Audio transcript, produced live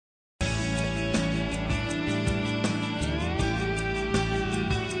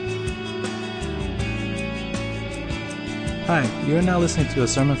Hi, you are now listening to a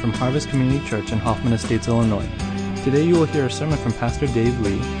sermon from Harvest Community Church in Hoffman Estates, Illinois. Today you will hear a sermon from Pastor Dave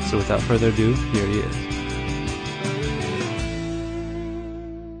Lee, so without further ado, here he is.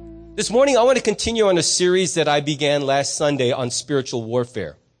 This morning I want to continue on a series that I began last Sunday on spiritual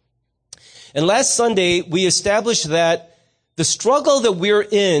warfare. And last Sunday we established that the struggle that we're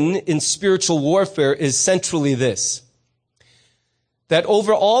in spiritual warfare is centrally this: that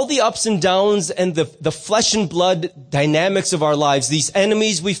over all the ups and downs and the flesh and blood dynamics of our lives, these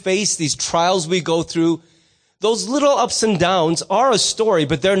enemies we face, these trials we go through, those little ups and downs are a story,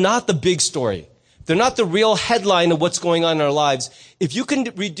 but they're not the big story. They're not the real headline of what's going on in our lives. If you can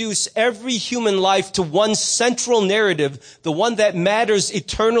reduce every human life to one central narrative, the one that matters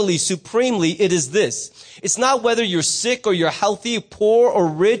eternally, supremely, it is this. It's not whether you're sick or you're healthy, poor or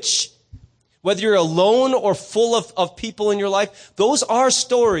rich, whether you're alone or full of people in your life. Those are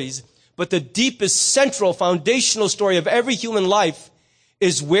stories, but the deepest, central, foundational story of every human life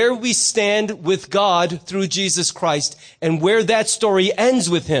is where we stand with God through Jesus Christ and where that story ends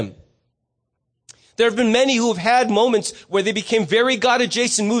with Him. There have been many who have had moments where they became very God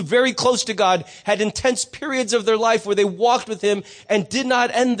adjacent, moved very close to God, had intense periods of their life where they walked with Him and did not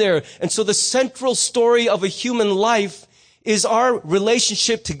end there. And so the central story of a human life is our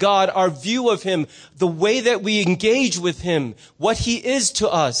relationship to God, our view of Him, the way that we engage with Him, what He is to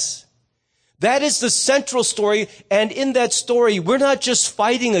us. That is the central story, and in that story, we're not just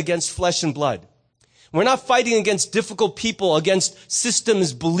fighting against flesh and blood. We're not fighting against difficult people, against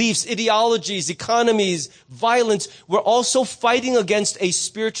systems, beliefs, ideologies, economies, violence. We're also fighting against a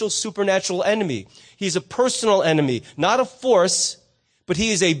spiritual, supernatural enemy. He's a personal enemy, not a force, but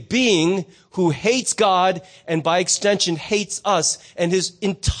he is a being who hates God and by extension hates us. And his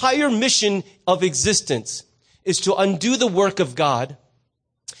entire mission of existence is to undo the work of God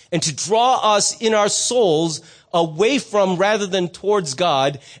and to draw us in our souls away from rather than towards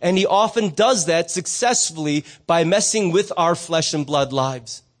God. And he often does that successfully by messing with our flesh and blood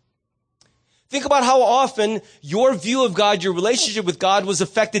lives. Think about how often your view of God, your relationship with God was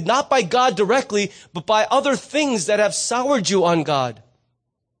affected not by God directly, but by other things that have soured you on God.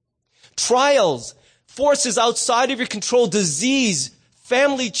 Trials, forces outside of your control, disease,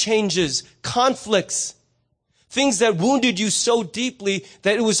 family changes, conflicts, things that wounded you so deeply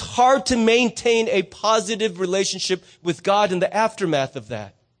that it was hard to maintain a positive relationship with God in the aftermath of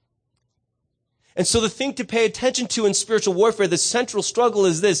that. And so the thing to pay attention to in spiritual warfare, the central struggle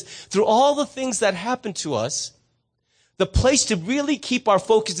is this: through all the things that happen to us, the place to really keep our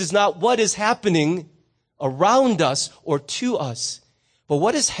focus is not what is happening around us or to us, but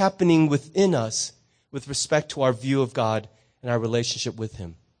what is happening within us with respect to our view of God and our relationship with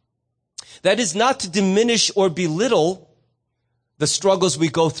Him. That is not to diminish or belittle the struggles we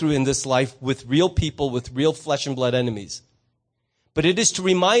go through in this life with real people, with real flesh and blood enemies. But it is to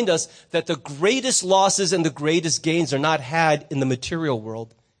remind us that the greatest losses and the greatest gains are not had in the material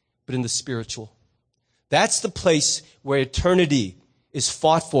world, but in the spiritual. That's the place where eternity is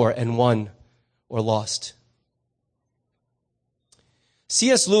fought for and won or lost.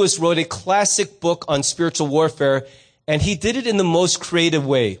 C.S. Lewis wrote a classic book on spiritual warfare, and he did it in the most creative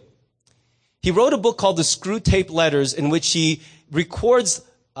way. He wrote a book called The Screwtape Letters, in which he records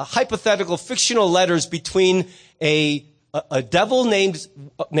hypothetical, fictional letters between a devil named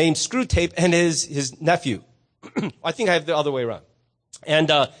Screwtape and his nephew. I think I have the other way around. And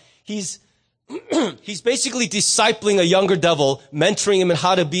he's basically discipling a younger devil, mentoring him in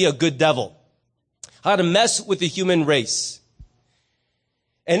how to be a good devil, how to mess with the human race.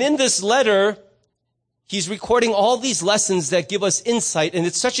 And in this letter, he's recording all these lessons that give us insight, and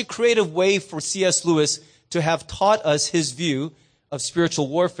it's such a creative way for C.S. Lewis to have taught us his view of spiritual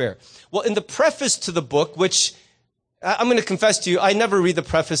warfare. Well, in the preface to the book, which I'm going to confess to you, I never read the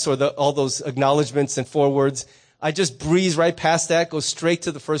preface or all those acknowledgments and forewords. I just breeze right past that, go straight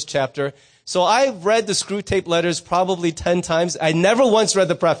to the first chapter. So I've read the Screwtape Letters probably 10 times. I never once read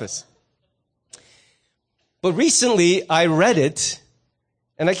the preface. But recently I read it,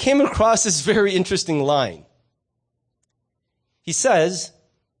 and I came across this very interesting line. He says,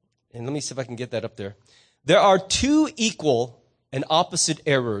 and let me see if I can get that up there. There are two equal and opposite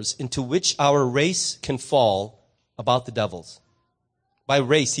errors into which our race can fall about the devils. By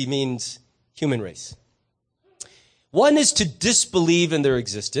race, he means human race. One is to disbelieve in their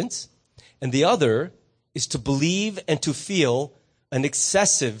existence, and the other is to believe and to feel an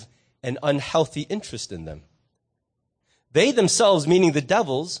excessive and unhealthy interest in them. They themselves, meaning the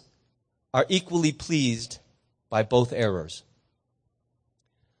devils, are equally pleased by both errors.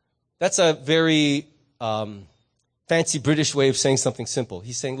 That's a very fancy British way of saying something simple.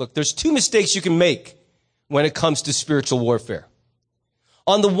 He's saying, look, there's two mistakes you can make when it comes to spiritual warfare.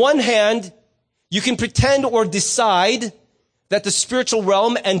 On the one hand, you can pretend or decide that the spiritual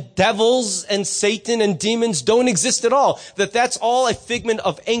realm and devils and Satan and demons don't exist at all. That that's all a figment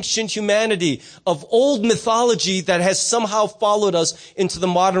of ancient humanity, of old mythology that has somehow followed us into the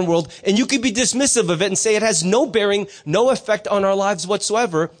modern world. And you could be dismissive of it and say it has no bearing, no effect on our lives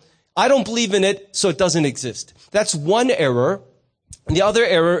whatsoever. I don't believe in it, so it doesn't exist. That's one error. And the other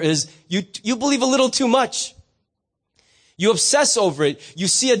error is you believe a little too much. You obsess over it. You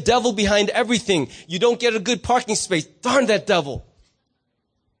see a devil behind everything. You don't get a good parking space. Darn that devil.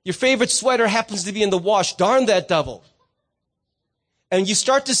 Your favorite sweater happens to be in the wash. Darn that devil. And you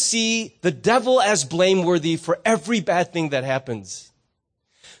start to see the devil as blameworthy for every bad thing that happens.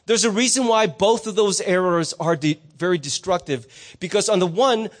 There's a reason why both of those errors are very destructive. Because on the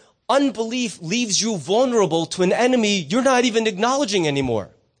one, unbelief leaves you vulnerable to an enemy you're not even acknowledging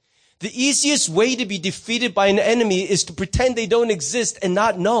anymore. The easiest way to be defeated by an enemy is to pretend they don't exist and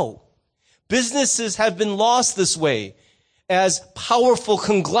not know. Businesses have been lost this way, as powerful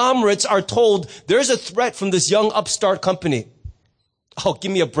conglomerates are told there's a threat from this young upstart company. Oh,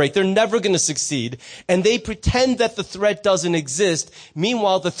 give me a break. They're never going to succeed. And they pretend that the threat doesn't exist.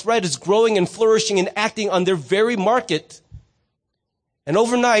 Meanwhile, the threat is growing and flourishing and acting on their very market. And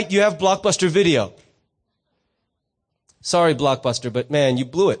overnight, you have Blockbuster Video. Sorry, Blockbuster, but man, you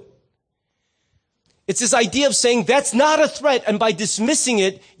blew it. It's this idea of saying that's not a threat, and by dismissing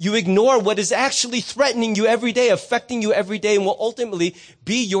it, you ignore what is actually threatening you every day, affecting you every day, and will ultimately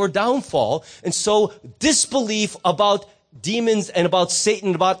be your downfall. And so disbelief about demons and about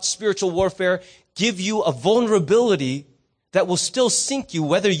Satan, about spiritual warfare, give you a vulnerability that will still sink you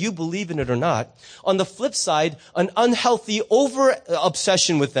whether you believe in it or not. On the flip side, an unhealthy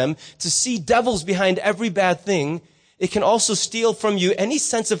over-obsession with them to see devils behind every bad thing, it can also steal from you any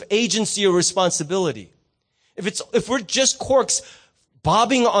sense of agency or responsibility. If we're just corks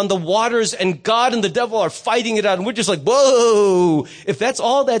bobbing on the waters and God and the devil are fighting it out and we're just like, whoa, if that's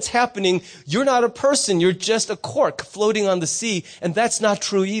all that's happening, you're not a person. You're just a cork floating on the sea. And that's not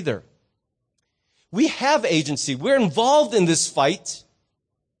true either. We have agency. We're involved in this fight,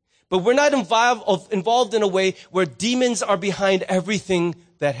 but we're not involved in a way where demons are behind everything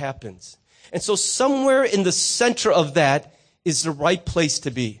that happens. And so somewhere in the center of that is the right place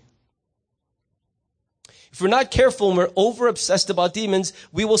to be. If we're not careful and we're over-obsessed about demons,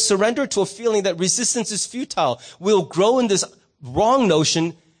 we will surrender to a feeling that resistance is futile. We'll grow in this wrong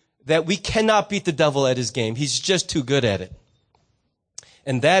notion that we cannot beat the devil at his game. He's just too good at it.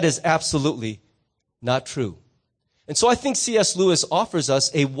 And that is absolutely not true. And so I think C.S. Lewis offers us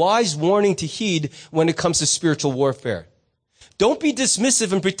a wise warning to heed when it comes to spiritual warfare. Don't be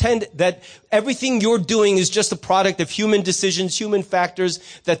dismissive and pretend that everything you're doing is just a product of human decisions, human factors,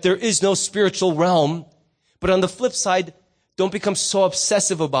 that there is no spiritual realm. But on the flip side, don't become so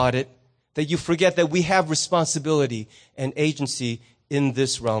obsessive about it that you forget that we have responsibility and agency in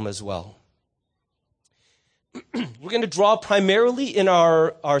this realm as well. We're going to draw primarily in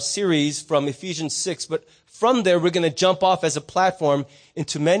our series from Ephesians 6, but from there we're going to jump off as a platform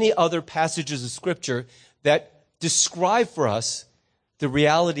into many other passages of Scripture that describe for us the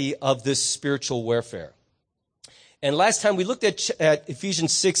reality of this spiritual warfare. And last time we looked at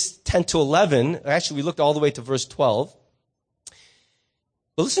Ephesians 6, 10 to 11. Actually, we looked all the way to verse 12.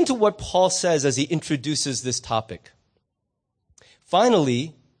 But listen to what Paul says as he introduces this topic.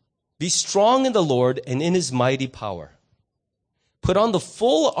 Finally, be strong in the Lord and in his mighty power. Put on the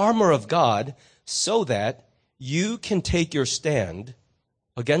full armor of God so that you can take your stand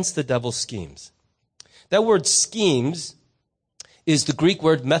against the devil's schemes. That word schemes is the Greek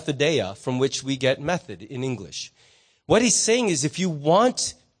word methodeia, from which we get method in English. What he's saying is if you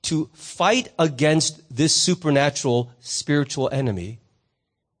want to fight against this supernatural spiritual enemy,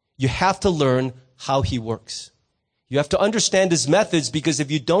 you have to learn how he works. You have to understand his methods, because if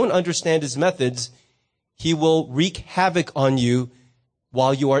you don't understand his methods, he will wreak havoc on you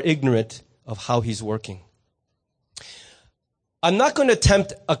while you are ignorant of how he's working. I'm not going to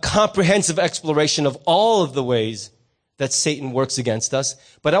attempt a comprehensive exploration of all of the ways that Satan works against us,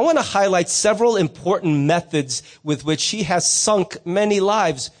 but I want to highlight several important methods with which he has sunk many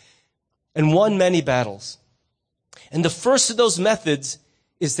lives and won many battles. And the first of those methods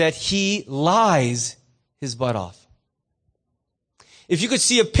is that he lies his butt off. If you could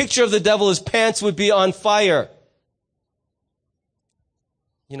see a picture of the devil, his pants would be on fire.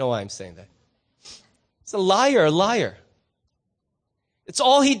 You know why I'm saying that. He's a liar. It's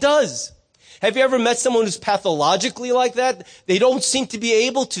all he does. Have you ever met someone who's pathologically like that? They don't seem to be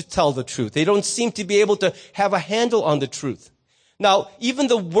able to tell the truth. They don't seem to be able to have a handle on the truth. Now, even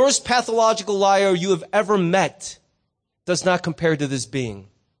the worst pathological liar you have ever met does not compare to this being.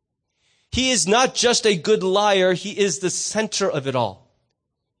 He is not just a good liar. He is the center of it all.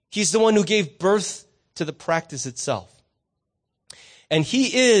 He's the one who gave birth to the practice itself. And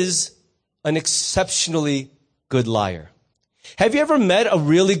he is an exceptionally good liar. Have you ever met a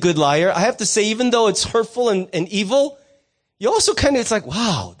really good liar? I have to say, even though it's hurtful and evil, you also it's like,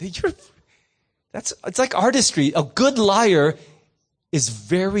 wow, it's like artistry. A good liar is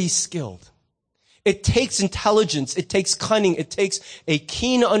very skilled. It takes intelligence. It takes cunning. It takes a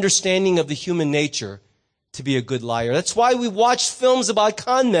keen understanding of the human nature to be a good liar. That's why we watch films about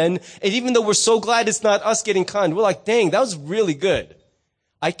con men, and even though we're so glad it's not us getting conned, we're like, dang, that was really good.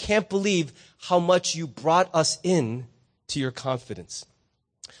 I can't believe how much you brought us in to your confidence.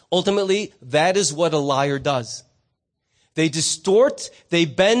 Ultimately, that is what a liar does. They distort, they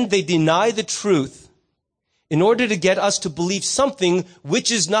bend, they deny the truth in order to get us to believe something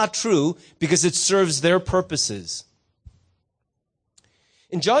which is not true because it serves their purposes.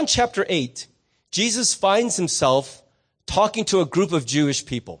 In John chapter 8, Jesus finds himself talking to a group of Jewish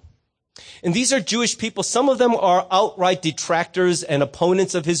people. And these are Jewish people. Some of them are outright detractors and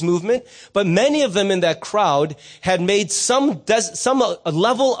opponents of his movement, but many of them in that crowd had made some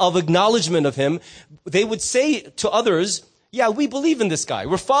level of acknowledgement of him. They would say to others, yeah, we believe in this guy.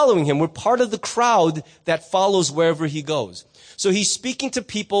 We're following him. We're part of the crowd that follows wherever he goes. So he's speaking to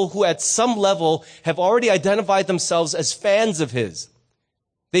people who at some level have already identified themselves as fans of his.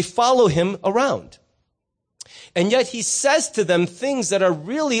 They follow him around. And yet he says to them things that are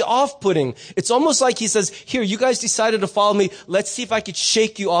really off-putting. It's almost like he says, here, you guys decided to follow me. Let's see if I could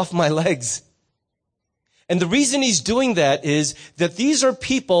shake you off my legs. And the reason he's doing that is that these are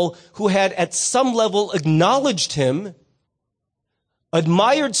people who had at some level acknowledged him,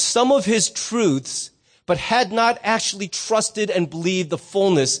 admired some of his truths, but had not actually trusted and believed the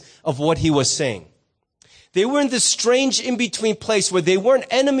fullness of what he was saying. They were in this strange in-between place where they weren't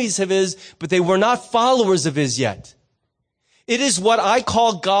enemies of his, but they were not followers of his yet. It is what I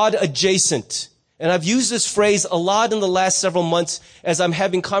call God adjacent. And I've used this phrase a lot in the last several months as I'm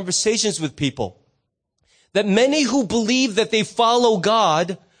having conversations with people. That many who believe that they follow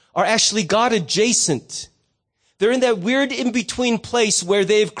God are actually God adjacent. They're in that weird in-between place where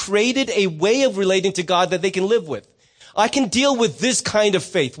they've created a way of relating to God that they can live with. I can deal with this kind of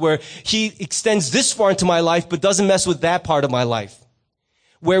faith where he extends this far into my life but doesn't mess with that part of my life.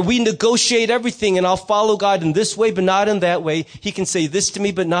 Where we negotiate everything and I'll follow God in this way but not in that way. He can say this to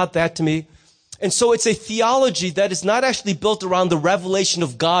me but not that to me. And so it's a theology that is not actually built around the revelation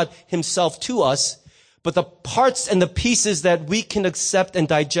of God himself to us, but the parts and the pieces that we can accept and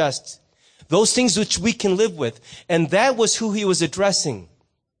digest. Those things which we can live with. And that was who he was addressing.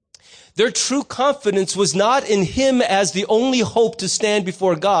 Their true confidence was not in him as the only hope to stand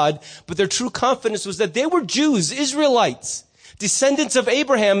before God, but their true confidence was that they were Jews, Israelites, descendants of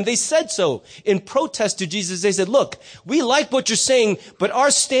Abraham. They said so in protest to Jesus. They said, look, we like what you're saying, but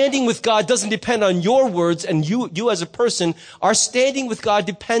our standing with God doesn't depend on your words and you as a person. Our standing with God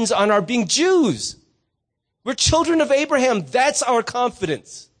depends on our being Jews. We're children of Abraham. That's our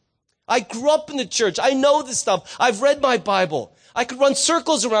confidence. I grew up in the church. I know this stuff. I've read my Bible. I could run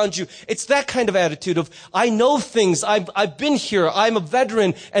circles around you. It's that kind of attitude of, I know things. I've been here. I'm a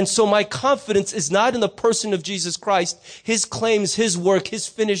veteran. And so my confidence is not in the person of Jesus Christ, his claims, his work, his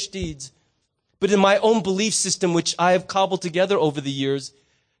finished deeds, but in my own belief system, which I have cobbled together over the years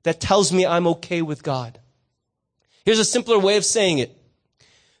that tells me I'm okay with God. Here's a simpler way of saying it.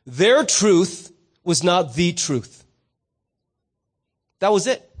 Their truth was not the truth. That was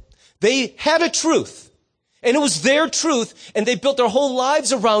it. They had a truth. And it was their truth, and they built their whole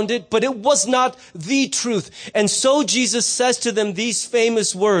lives around it, but it was not the truth. And so Jesus says to them these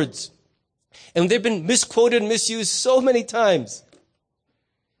famous words. And they've been misquoted and misused so many times.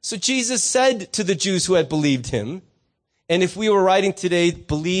 So Jesus said to the Jews who had believed him, and if we were writing today,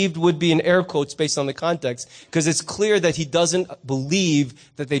 believed would be in air quotes based on the context, because it's clear that he doesn't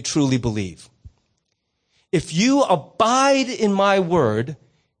believe that they truly believe. If you abide in my word,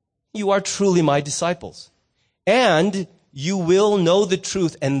 you are truly my disciples. And you will know the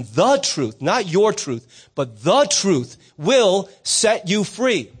truth, and the truth, not your truth, but the truth will set you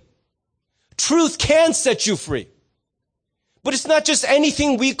free. Truth can set you free. But it's not just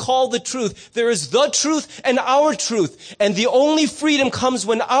anything we call the truth. There is the truth and our truth. And the only freedom comes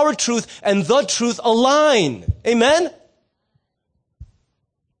when our truth and the truth align. Amen?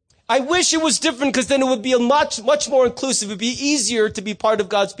 I wish it was different because then it would be much more inclusive. It would be easier to be part of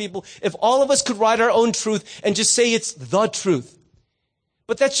God's people if all of us could write our own truth and just say it's the truth.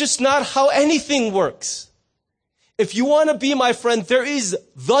 But that's just not how anything works. If you want to be my friend, there is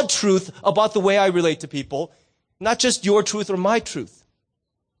the truth about the way I relate to people, not just your truth or my truth.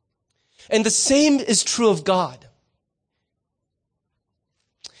 And the same is true of God.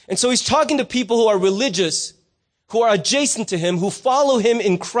 And so he's talking to people who are religious, who are adjacent to him, who follow him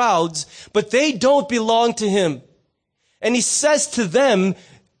in crowds, but they don't belong to him. And he says to them,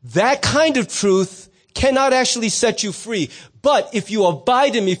 that kind of truth cannot actually set you free. But if you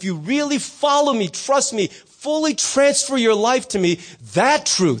abide in me, if you really follow me, trust me, fully transfer your life to me, that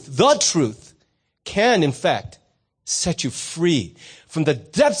truth, the truth, can in fact set you free. From the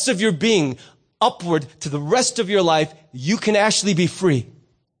depths of your being upward to the rest of your life, you can actually be free.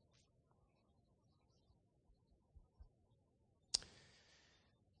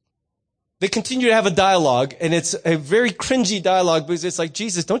 They continue to have a dialogue, and it's a very cringy dialogue because it's like,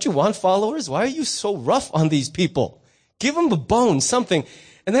 Jesus, don't you want followers? Why are you so rough on these people? Give them a bone, something.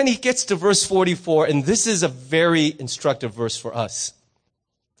 And then he gets to verse 44, and this is a very instructive verse for us.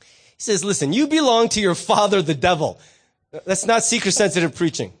 He says, listen, you belong to your father, the devil. That's not seeker-sensitive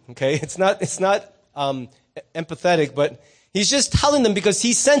preaching, okay? It's not empathetic, but he's just telling them because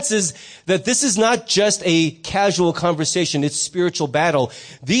he senses that this is not just a casual conversation. It's spiritual battle.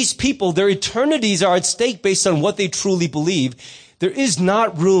 These people, their eternities are at stake based on what they truly believe. There is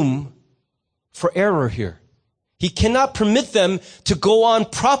not room for error here. He cannot permit them to go on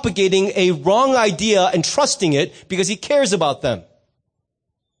propagating a wrong idea and trusting it because he cares about them.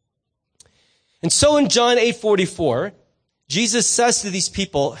 And so in John 8:44, Jesus says to these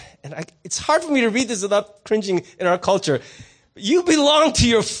people, and it's hard for me to read this without cringing in our culture, you belong to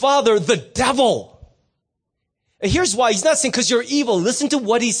your father, the devil. And here's why. He's not saying because you're evil. Listen to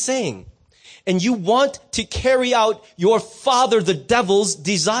what he's saying. And you want to carry out your father, the devil's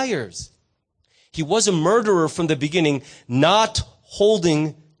desires. He was a murderer from the beginning, not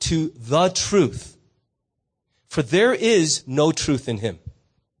holding to the truth. For there is no truth in him.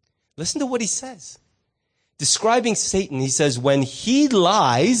 Listen to what he says. Describing Satan, he says, when he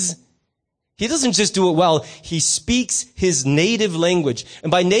lies, he doesn't just do it well. He speaks his native language.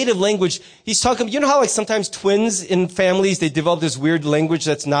 And by native language, he's talking, you know how like sometimes twins in families, they develop this weird language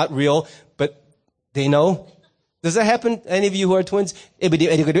that's not real, but they know? Does that happen? Any of you who are twins?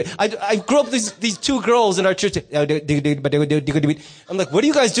 I grew up with these two girls in our church. I'm like, what are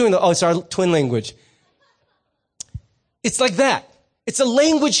you guys doing? Oh, it's our twin language. It's like that. It's a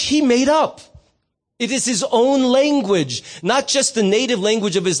language he made up. It is his own language, not just the native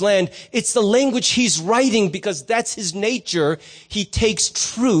language of his land. It's the language he's writing because that's his nature. He takes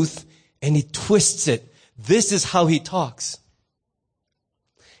truth and he twists it. This is how he talks.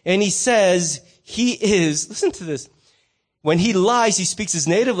 And he says he is, listen to this. When he lies, he speaks his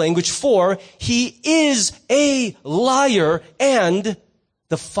native language, for he is a liar and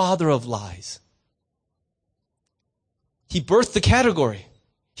the father of lies. He birthed the category.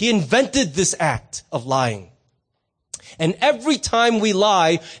 He invented this act of lying. And every time we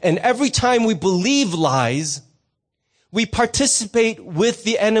lie and every time we believe lies, we participate with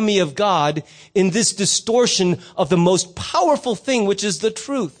the enemy of God in this distortion of the most powerful thing, which is the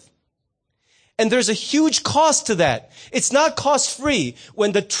truth. And there's a huge cost to that. It's not cost-free.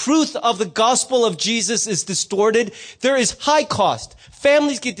 When the truth of the gospel of Jesus is distorted, there is high cost.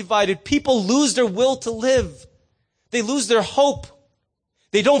 Families get divided. People lose their will to live. They lose their hope.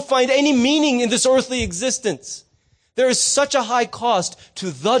 They don't find any meaning in this earthly existence. There is such a high cost to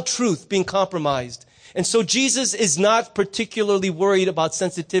the truth being compromised. And so Jesus is not particularly worried about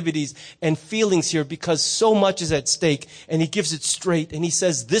sensitivities and feelings here because so much is at stake, and he gives it straight. And he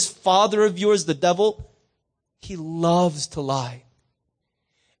says, this father of yours, the devil, he loves to lie.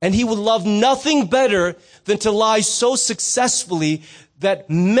 And he would love nothing better than to lie so successfully that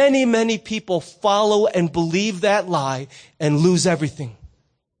many, many people follow and believe that lie and lose everything.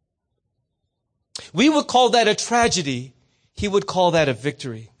 We would call that a tragedy. He would call that a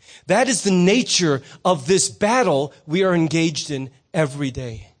victory. That is the nature of this battle we are engaged in every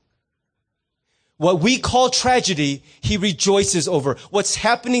day. What we call tragedy, he rejoices over. What's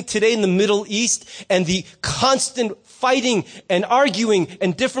happening today in the Middle East and the constant fighting and arguing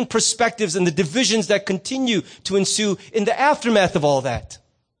and different perspectives and the divisions that continue to ensue in the aftermath of all that.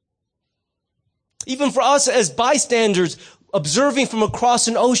 Even for us as bystanders, observing from across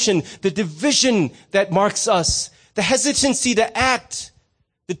an ocean, the division that marks us, the hesitancy to act,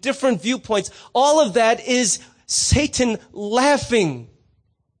 the different viewpoints, all of that is Satan laughing.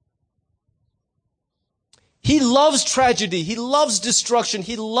 He loves tragedy. He loves destruction.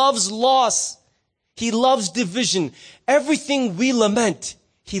 He loves loss. He loves division. Everything we lament,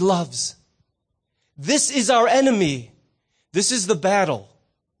 he loves. This is our enemy. This is the battle.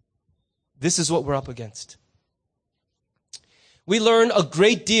 This is what we're up against. We learn a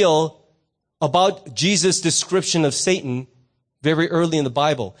great deal about Jesus' description of Satan very early in the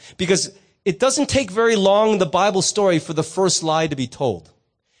Bible, because it doesn't take very long in the Bible story for the first lie to be told.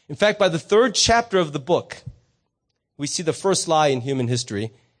 In fact, by the 3rd chapter of the book, we see the first lie in human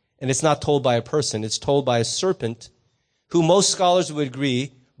history, and it's not told by a person, it's told by a serpent who most scholars would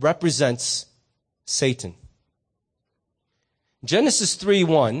agree represents Satan. Genesis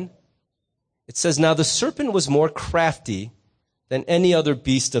 3:1, it says, "Now the serpent was more crafty than any other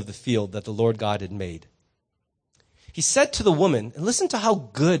beast of the field that the Lord God had made. He said to the woman," and listen to how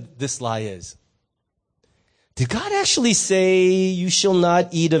good this lie is. "Did God actually say, 'You shall not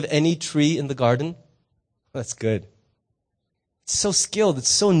eat of any tree in the garden'?" That's good. It's so skilled. It's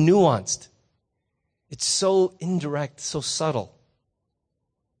so nuanced. It's so indirect, so subtle.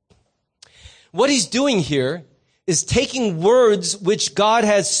 What he's doing here is taking words which God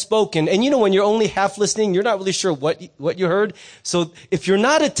has spoken. And when you're only half listening, you're not really sure what you heard. So if you're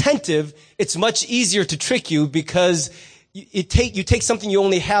not attentive, it's much easier to trick you, because you take something you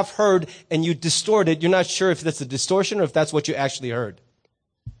only half heard and you distort it. You're not sure if that's a distortion or if that's what you actually heard.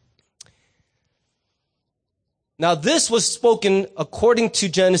 Now, this was spoken according to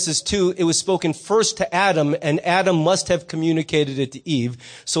Genesis 2. It was spoken first to Adam, and Adam must have communicated it to Eve.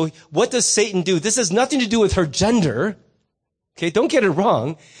 So what does Satan do? This has nothing to do with her gender. Okay, don't get it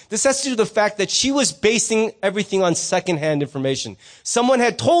wrong. This has to do with the fact that she was basing everything on secondhand information. Someone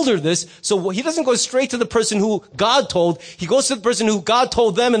had told her this, so he doesn't go straight to the person who God told. He goes to the person who God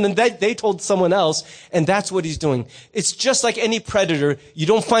told them, and then they told someone else, and that's what he's doing. It's just like any predator. You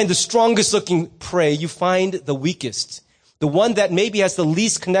don't find the strongest looking prey. You find the weakest, the one that maybe has the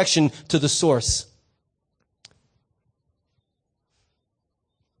least connection to the source.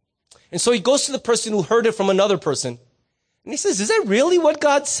 And so he goes to the person who heard it from another person. And he says, "Is that really what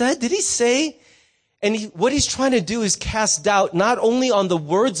God said? Did he say?" And what he's trying to do is cast doubt not only on the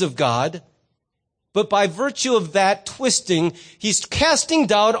words of God, but by virtue of that twisting, he's casting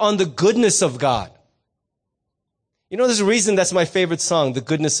doubt on the goodness of God. There's a reason that's my favorite song, The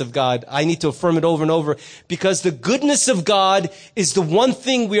Goodness of God. I need to affirm it over and over, because the goodness of God is the one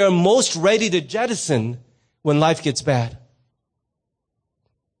thing we are most ready to jettison when life gets bad.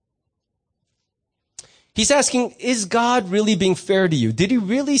 He's asking, is God really being fair to you? Did he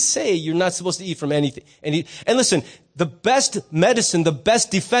really say you're not supposed to eat from anything? And listen, the best medicine, the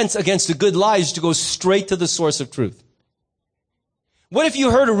best defense against a good lie is to go straight to the source of truth. What if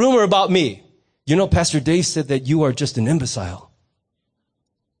you heard a rumor about me? Pastor Dave said that you are just an imbecile.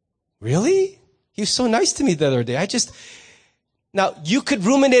 Really? He was so nice to me the other day. Now, you could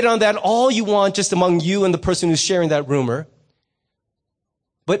ruminate on that all you want, just among you and the person who's sharing that rumor.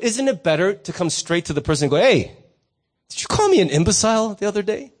 But isn't it better to come straight to the person and go, "Hey, did you call me an imbecile the other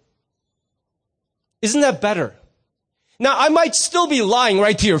day?" Isn't that better? Now, I might still be lying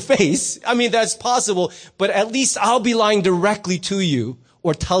right to your face. That's possible, but at least I'll be lying directly to you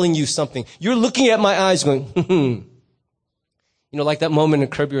or telling you something. You're looking at my eyes going, like that moment in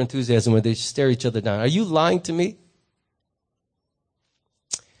Curb Your Enthusiasm where they stare each other down. Are you lying to me?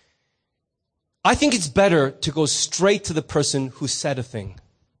 I think it's better to go straight to the person who said a thing.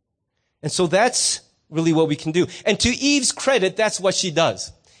 And so that's really what we can do. And to Eve's credit, that's what she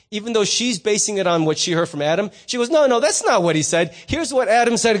does. Even though she's basing it on what she heard from Adam, she goes, no, that's not what he said. Here's what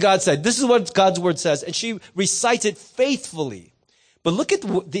Adam said, God said. This is what God's word says. And she recites it faithfully. But look at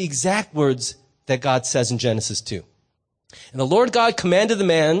the exact words that God says in Genesis 2. "And the Lord God commanded the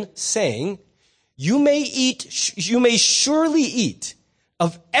man, saying, you may surely eat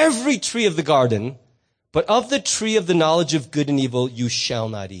of every tree of the garden, but of the tree of the knowledge of good and evil you shall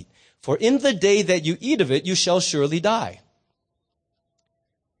not eat. For in the day that you eat of it, you shall surely die."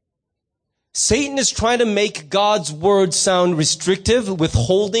 Satan is trying to make God's word sound restrictive,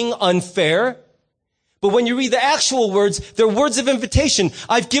 withholding, unfair. But when you read the actual words, they're words of invitation.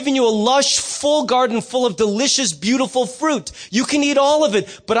 I've given you a lush, full garden full of delicious, beautiful fruit. You can eat all of it,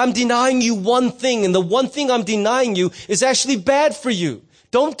 but I'm denying you one thing, and the one thing I'm denying you is actually bad for you.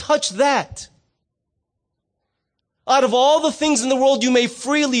 Don't touch that. Out of all the things in the world you may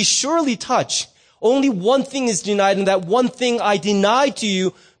freely, surely touch, only one thing is denied, and that one thing I deny to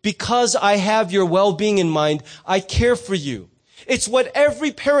you because I have your well-being in mind. I care for you. It's what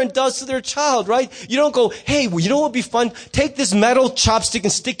every parent does to their child, right? You don't go, "Hey, you know what would be fun? Take this metal chopstick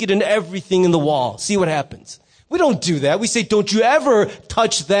and stick it in everything in the wall. See what happens." We don't do that. We say, "Don't you ever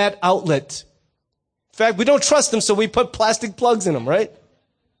touch that outlet." In fact, we don't trust them, so we put plastic plugs in them, right?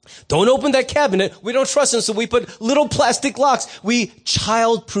 Don't open that cabinet. We don't trust them, so we put little plastic locks. We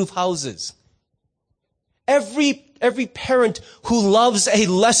child-proof houses. Every parent who loves a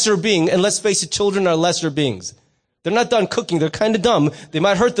lesser being, and let's face it, children are lesser beings, They're not done cooking. They're kind of dumb. They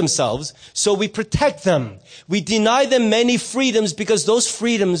might hurt themselves. So we protect them. We deny them many freedoms because those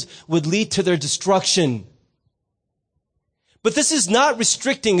freedoms would lead to their destruction. But this is not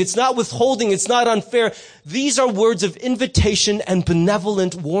restricting. It's not withholding. It's not unfair. These are words of invitation and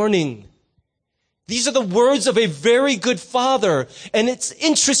benevolent warning. These are the words of a very good father. And it's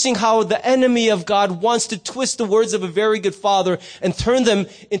interesting how the enemy of God wants to twist the words of a very good father and turn them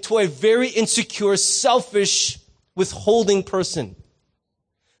into a very insecure, selfish, withholding person.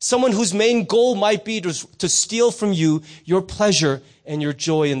 Someone whose main goal might be to steal from you your pleasure and your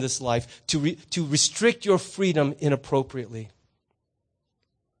joy in this life, to restrict your freedom inappropriately.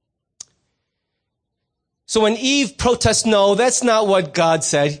 So when Eve protests, no, that's not what God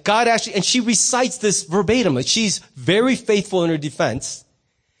said. God actually, and she recites this verbatim. She's very faithful in her defense.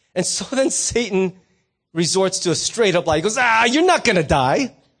 And so then Satan resorts to a straight up lie. He goes, you're not going to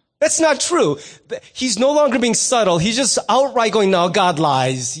die. That's not true. He's no longer being subtle. He's just outright going, no, God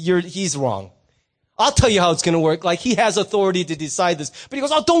lies. He's wrong. I'll tell you how it's going to work. Like, he has authority to decide this. But he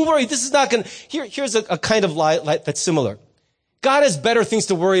goes, don't worry. This is not going to, here's a kind of lie that's similar. God has better things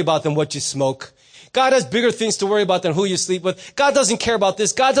to worry about than what you smoke. God has bigger things to worry about than who you sleep with. God doesn't care about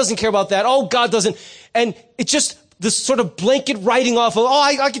this. God doesn't care about that. Oh, God doesn't. And it's just this sort of blanket writing off of,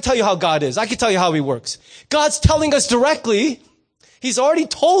 I can tell you how God is. I can tell you how he works. God's telling us directly. He's already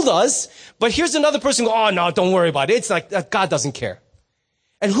told us. But here's another person going, oh, no, don't worry about it. It's like God doesn't care.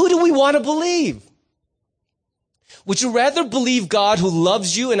 And who do we want to believe? Would you rather believe God who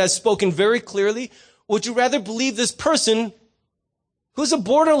loves you and has spoken very clearly? Or would you rather believe this person who's a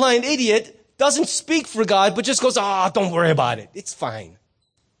borderline idiot, doesn't speak for God, but just goes, don't worry about it. It's fine.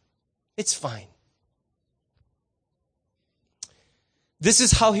 It's fine. This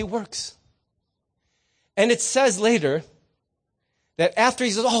is how he works. And it says later that after he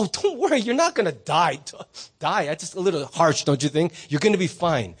says, don't worry, you're not going to die. That's just a little harsh, don't you think? You're going to be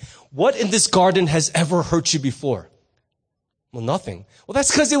fine. What in this garden has ever hurt you before? Well, nothing. Well, that's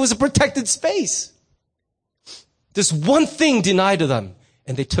because it was a protected space. This one thing denied to them,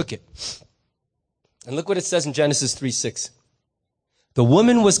 and they took it. And look what it says in Genesis 3:6. The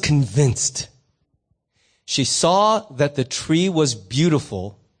woman was convinced. She saw that the tree was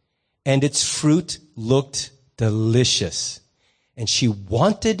beautiful and its fruit looked delicious. And she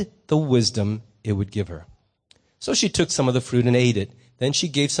wanted the wisdom it would give her. So she took some of the fruit and ate it. Then she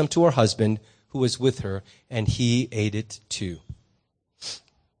gave some to her husband who was with her, and he ate it too.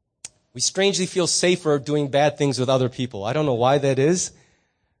 We strangely feel safer doing bad things with other people. I don't know why that is.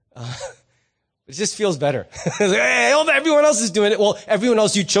 It just feels better. Hey, everyone else is doing it. Well, everyone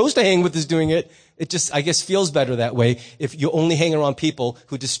else you chose to hang with is doing it. It just, I guess, feels better that way. If you only hang around people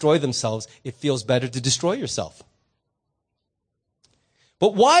who destroy themselves, it feels better to destroy yourself.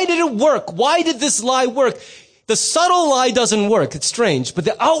 But why did it work? Why did this lie work? The subtle lie doesn't work. It's strange. But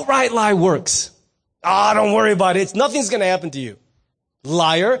the outright lie works. Don't worry about it. Nothing's going to happen to you.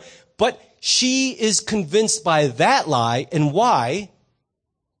 Liar. But she is convinced by that lie. And why?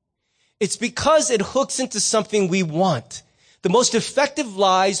 It's because it hooks into something we want. The most effective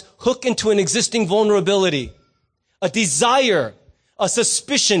lies hook into an existing vulnerability, a desire, a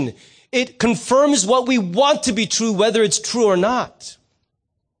suspicion. It confirms what we want to be true, whether it's true or not.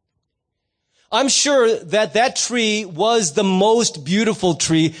 I'm sure that tree was the most beautiful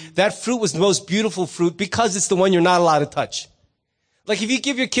tree. That fruit was the most beautiful fruit because it's the one you're not allowed to touch. Like if you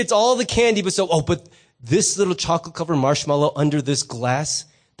give your kids all the candy, but this little chocolate covered marshmallow under this glass,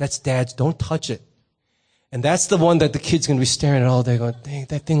 that's Dad's. Don't touch it. And that's the one that the kid's going to be staring at all day going, dang,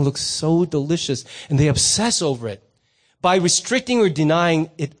 that thing looks so delicious. And they obsess over it. By restricting or denying,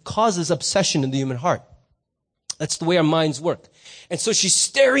 it causes obsession in the human heart. That's the way our minds work. And so she's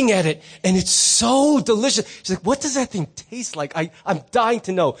staring at it, and it's so delicious. She's like, what does that thing taste like? I'm dying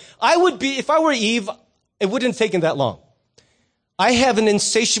to know. If I were Eve, it wouldn't have taken that long. I have an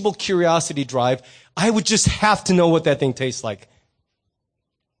insatiable curiosity drive. I would just have to know what that thing tastes like.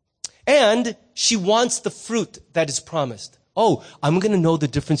 And she wants the fruit that is promised. I'm going to know the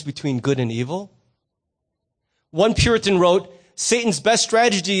difference between good and evil. One Puritan wrote, Satan's best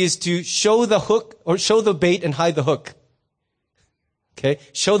strategy is to show the hook or show the bait and hide the hook. Okay?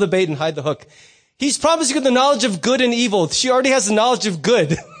 Show the bait and hide the hook. He's promising her the knowledge of good and evil. She already has the knowledge of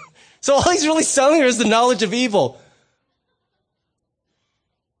good. So all he's really selling her is the knowledge of evil.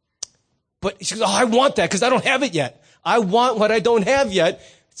 But she goes, I want that because I don't have it yet. I want what I don't have yet.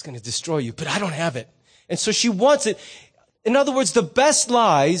 It's going to destroy you, but I don't have it. And so she wants it. In other words, the best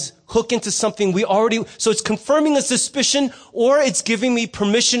lies hook into something we already, so it's confirming a suspicion, or it's giving me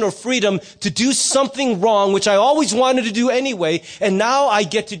permission or freedom to do something wrong, which I always wanted to do anyway, and now I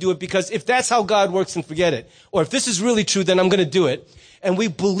get to do it because if that's how God works, then forget it. Or if this is really true, then I'm going to do it. And we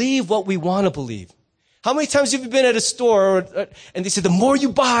believe what we want to believe. How many times have you been at a store and they say, the more you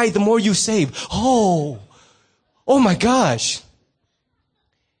buy, the more you save? Oh my gosh.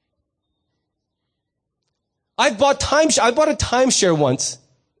 I bought a timeshare once.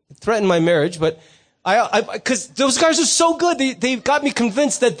 It threatened my marriage, but because those guys are so good, they got me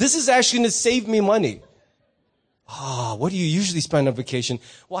convinced that this is actually going to save me money. What do you usually spend on vacation?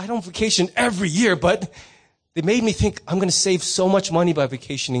 Well, I don't vacation every year, but they made me think I'm going to save so much money by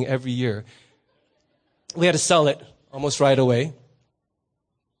vacationing every year. We had to sell it almost right away.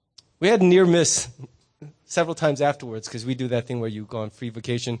 We had a near miss several times afterwards because we do that thing where you go on free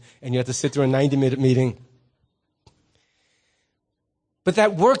vacation and you have to sit through a 90-minute meeting. But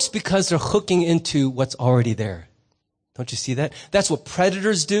that works because they're hooking into what's already there. Don't you see that? That's what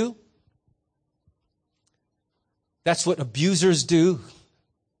predators do. That's what abusers do.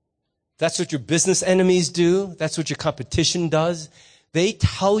 That's what your business enemies do. That's what your competition does. They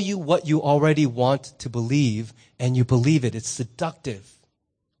tell you what you already want to believe, and you believe it. It's seductive.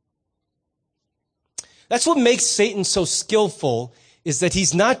 That's what makes Satan so skillful, is that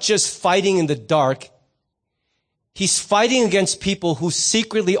he's not just fighting in the dark. He's fighting against people who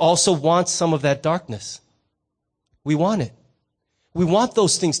secretly also want some of that darkness. We want it. We want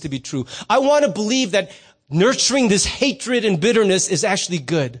those things to be true. I want to believe that nurturing this hatred and bitterness is actually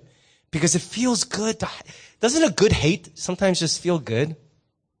good because it feels good. Doesn't a good hate sometimes just feel good?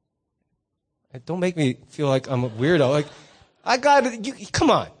 Don't make me feel like I'm a weirdo.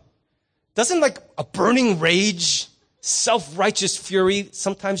 Come on. Doesn't like a burning rage, self-righteous fury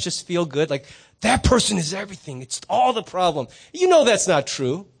sometimes just feel good? Like, that person is everything. It's all the problem. You know that's not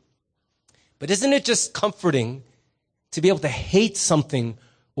true. But isn't it just comforting to be able to hate something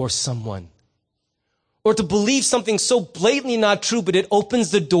or someone? Or to believe something so blatantly not true, but it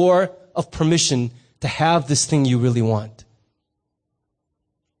opens the door of permission to have this thing you really want.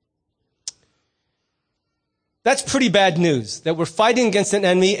 That's pretty bad news, that we're fighting against an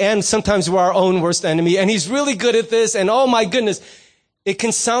enemy, and sometimes we're our own worst enemy, and he's really good at this, and oh my goodness. It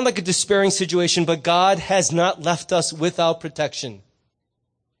can sound like a despairing situation, but God has not left us without protection.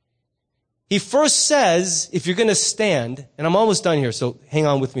 He first says, if you're going to stand, and I'm almost done here, so hang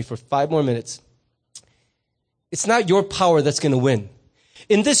on with me for 5 more minutes. It's not your power that's going to win.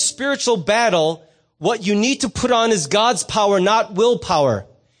 In this spiritual battle, what you need to put on is God's power, not willpower.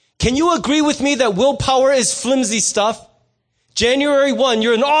 Can you agree with me that willpower is flimsy stuff? January 1,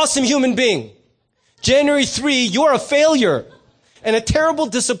 you're an awesome human being. January 3, you're a failure. And a terrible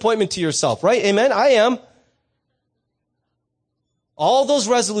disappointment to yourself, right? Amen? I am. All those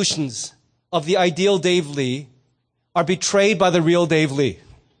resolutions of the ideal Dave Lee are betrayed by the real Dave Lee.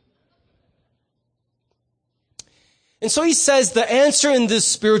 And so he says the answer in this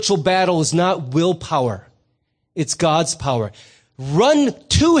spiritual battle is not willpower. It's God's power. Run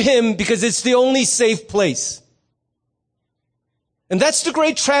to him because it's the only safe place. And that's the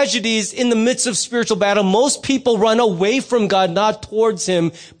great tragedies in the midst of spiritual battle. Most people run away from God, not towards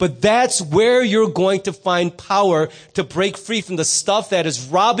him, but that's where you're going to find power to break free from the stuff that is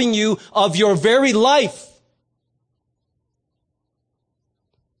robbing you of your very life.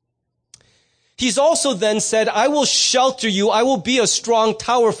 He's also then said, I will shelter you. I will be a strong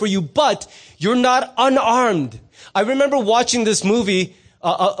tower for you, but you're not unarmed. I remember watching this movie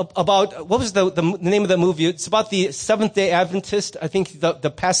about, what was the name of the movie? It's about the Seventh-day Adventist, I think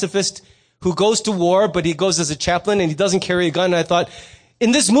the pacifist who goes to war, but he goes as a chaplain and he doesn't carry a gun. And I thought,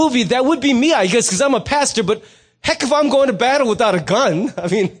 in this movie, that would be me, I guess, because I'm a pastor, but heck if I'm going to battle without a gun. I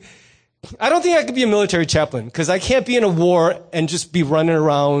mean, I don't think I could be a military chaplain because I can't be in a war and just be running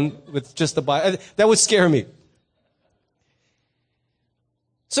around with just the Bible. That would scare me.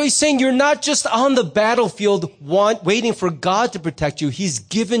 So he's saying you're not just on the battlefield waiting for God to protect you. He's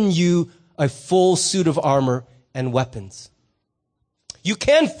given you a full suit of armor and weapons. You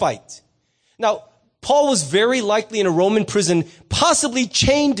can fight. Now, Paul was very likely in a Roman prison, possibly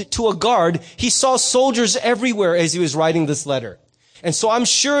chained to a guard. He saw soldiers everywhere as he was writing this letter. And so I'm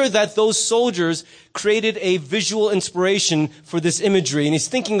sure that those soldiers created a visual inspiration for this imagery. And he's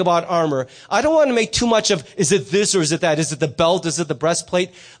thinking about armor. I don't want to make too much of, is it this or is it that? Is it the belt? Is it the breastplate?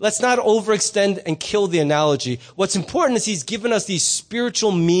 Let's not overextend and kill the analogy. What's important is he's given us these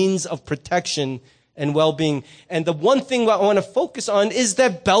spiritual means of protection and well-being. And the one thing I want to focus on is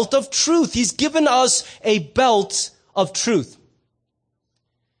that belt of truth. He's given us a belt of truth.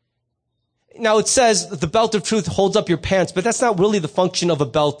 Now it says the belt of truth holds up your pants, but that's not really the function of a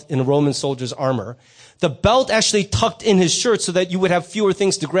belt in a Roman soldier's armor. The belt actually tucked in his shirt so that you would have fewer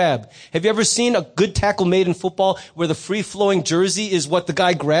things to grab. Have you ever seen a good tackle made in football where the free-flowing jersey is what the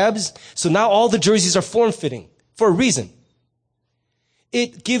guy grabs? So now all the jerseys are form-fitting for a reason.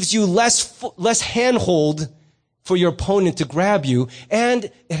 It gives you less handhold for your opponent to grab you, and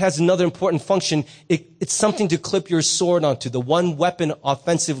it has another important function. It's something to clip your sword onto. The one weapon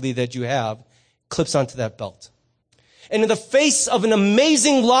offensively that you have clips onto that belt. And in the face of an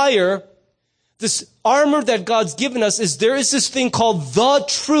amazing liar, this armor that God's given us there is this thing called the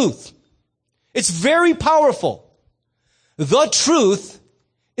truth. It's very powerful. The truth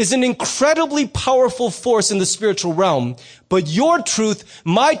is an incredibly powerful force in the spiritual realm, but your truth,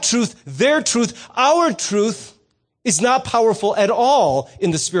 my truth, their truth, our truth is not powerful at all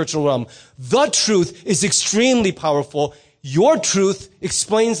in the spiritual realm. The truth is extremely powerful. Your truth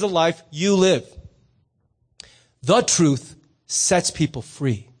explains the life you live. The truth sets people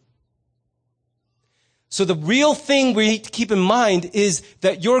free. So the real thing we need to keep in mind is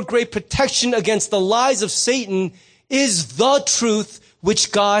that your great protection against the lies of Satan is the truth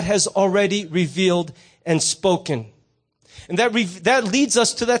which God has already revealed and spoken. And that leads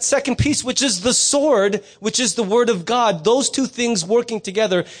us to that second piece, which is the sword, which is the word of God. Those two things working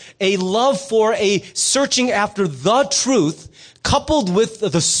together, a love for, a searching after the truth, coupled with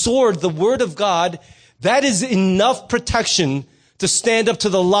the sword, the word of God, that is enough protection to stand up to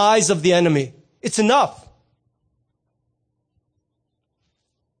the lies of the enemy. It's enough.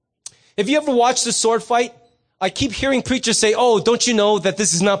 Have you ever watched a sword fight? I keep hearing preachers say, oh, don't you know that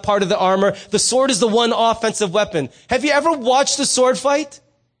this is not part of the armor? The sword is the one offensive weapon. Have you ever watched a sword fight?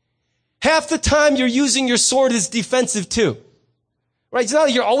 Half the time you're using your sword as defensive too. Right? It's not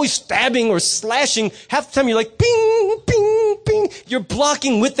like you're always stabbing or slashing. Half the time you're like, ping, ping, ping. You're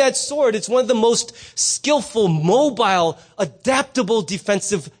blocking with that sword. It's one of the most skillful, mobile, adaptable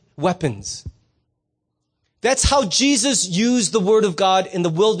defensive weapons. That's how Jesus used the word of God in the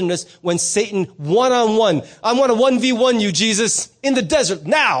wilderness when Satan one-on-one. I want to 1v1 you, Jesus, in the desert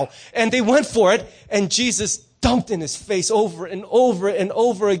now. And they went for it, and Jesus dunked in his face over and over and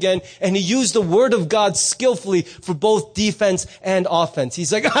over again. And he used the word of God skillfully for both defense and offense.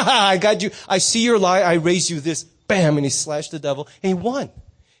 He's like, I got you. I see your lie. I raise you this. Bam. And he slashed the devil, and he won.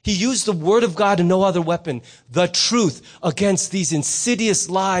 He used the word of God and no other weapon, the truth, against these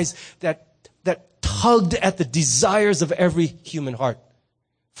insidious lies that tugged at the desires of every human heart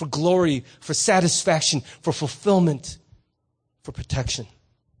for glory, for satisfaction, for fulfillment, for protection.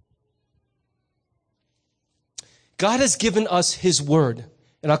 God has given us his word,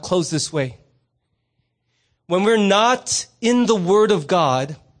 and I'll close this way. When we're not in the word of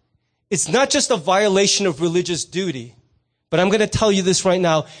God, it's not just a violation of religious duty, but I'm going to tell you this right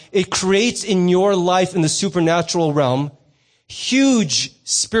now. It creates in your life in the supernatural realm huge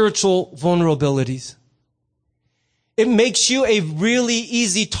spiritual vulnerabilities. It makes you a really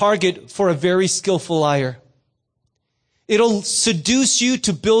easy target for a very skillful liar. It'll seduce you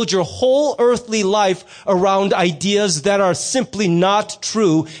to build your whole earthly life around ideas that are simply not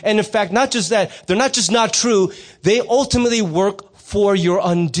true. And in fact, not just that, they're not just not true, they ultimately work for your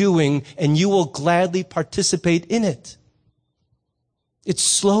undoing, and you will gladly participate in it. It's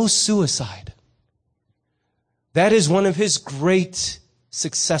slow suicide. That is one of his great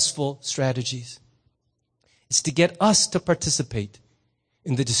successful strategies. It's to get us to participate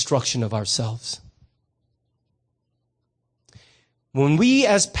in the destruction of ourselves. When we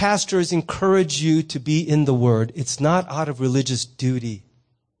as pastors encourage you to be in the Word, it's not out of religious duty.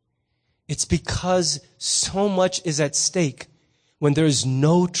 It's because so much is at stake when there is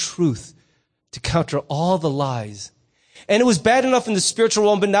no truth to counter all the lies. And it was bad enough in the spiritual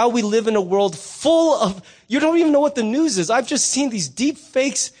realm, but now we live in a world full of, you don't even know what the news is. I've just seen these deep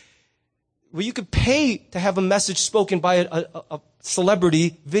fakes where you could pay to have a message spoken by a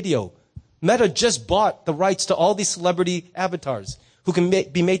celebrity video. Meta just bought the rights to all these celebrity avatars who can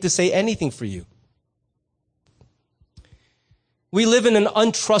be made to say anything for you. We live in an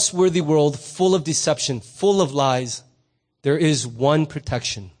untrustworthy world full of deception, full of lies. There is one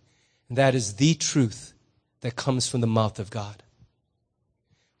protection, and that is the truth that comes from the mouth of God.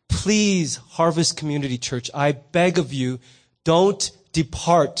 Please, Harvest Community Church, I beg of you, don't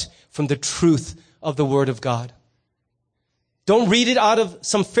depart from the truth of the Word of God. Don't read it out of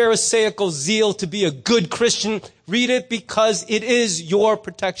some Pharisaical zeal to be a good Christian. Read it because it is your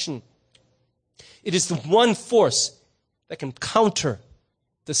protection. It is the one force that can counter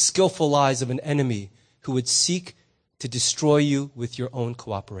the skillful lies of an enemy who would seek to destroy you with your own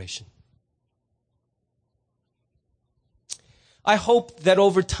cooperation. I hope that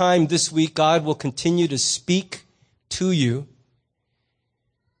over time this week, God will continue to speak to you,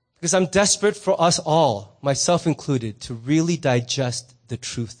 because I'm desperate for us all, myself included, to really digest the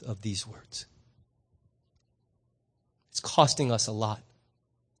truth of these words. It's costing us a lot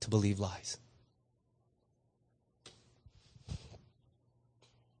to believe lies.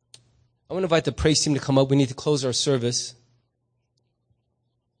 I want to invite the praise team to come up. We need to close our service.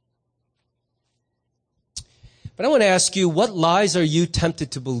 But I want to ask you, what lies are you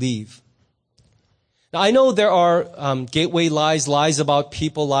tempted to believe? Now, I know there are gateway lies, lies about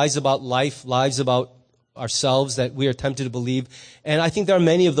people, lies about life, lies about ourselves that we are tempted to believe. And I think there are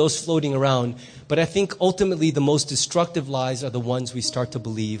many of those floating around. But I think ultimately the most destructive lies are the ones we start to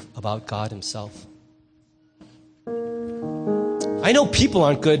believe about God himself. I know people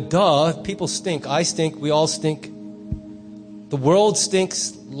aren't good. Duh. People stink. I stink. We all stink. The world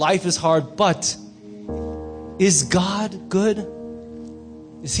stinks. Life is hard. But is God good?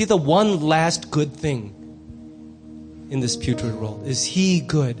 Is he the one last good thing in this putrid world? Is he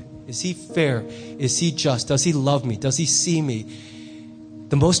good? Is he fair? Is he just? Does he love me? Does he see me?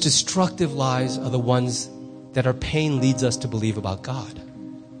 The most destructive lies are the ones that our pain leads us to believe about God.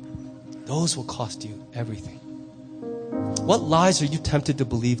 Those will cost you everything. What lies are you tempted to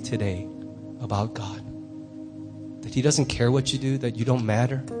believe today about God? That he doesn't care what you do, that you don't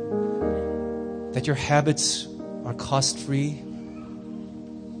matter, that your habits are cost-free.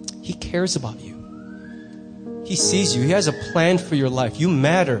 He cares about you. He sees you. He has a plan for your life. You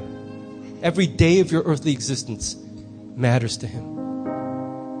matter. Every day of your earthly existence matters to him.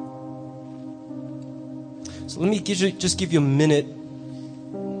 So let me just give you a minute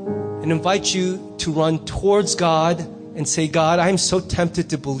and invite you to run towards God and say, God, I'm so tempted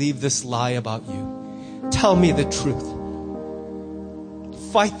to believe this lie about you. Tell me the truth.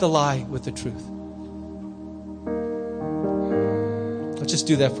 Fight the lie with the truth. Let's just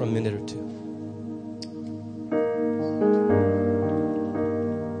do that for a minute or two.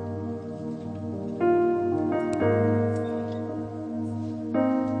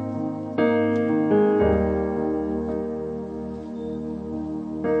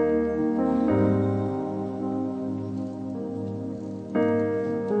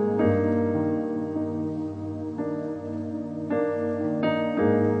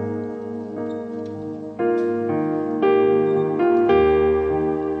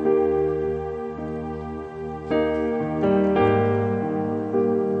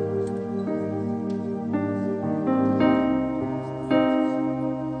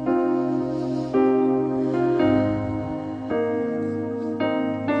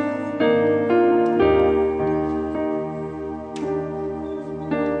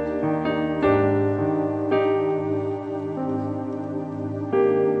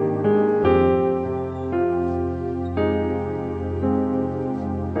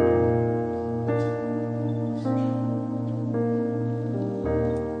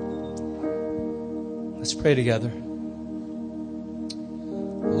 Let's pray together.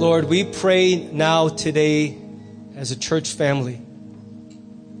 Lord, we pray now today as a church family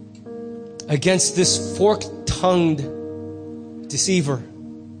against this fork-tongued deceiver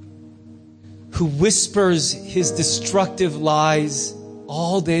who whispers his destructive lies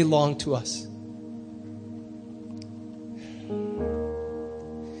all day long to us.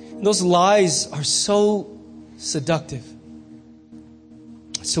 And those lies are so seductive.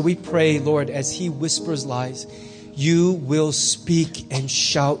 So we pray, Lord, as he whispers lies, you will speak and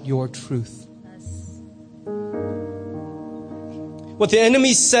shout your truth. What the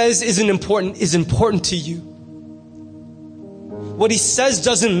enemy says is important to you. What he says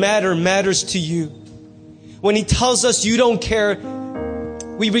doesn't matter, matters to you. When he tells us you don't care,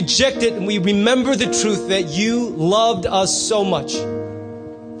 we reject it and we remember the truth that you loved us so much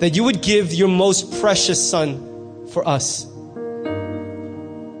that you would give your most precious son for us.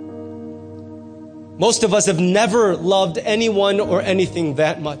 Most of us have never loved anyone or anything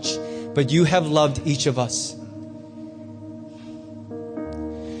that much, but you have loved each of us.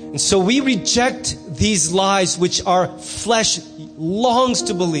 And so we reject these lies which our flesh longs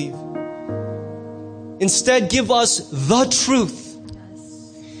to believe. Instead, give us the truth,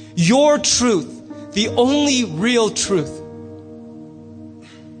 your truth, the only real truth.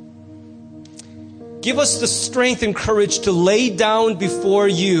 Give us the strength and courage to lay down before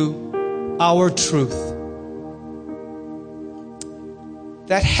you our truth.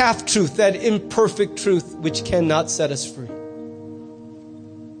 That half-truth, that imperfect truth which cannot set us free.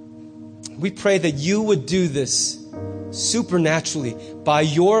 We pray that you would do this supernaturally by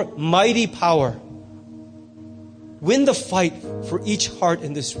your mighty power. Win the fight for each heart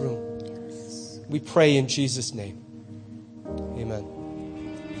in this room. We pray in Jesus' name. Amen.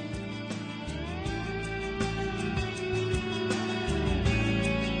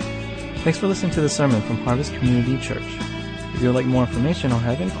 Thanks for listening to the sermon from Harvest Community Church. If you would like more information or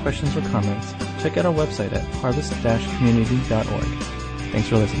have any questions or comments, check out our website at harvest-community.org. Thanks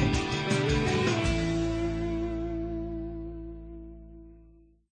for listening.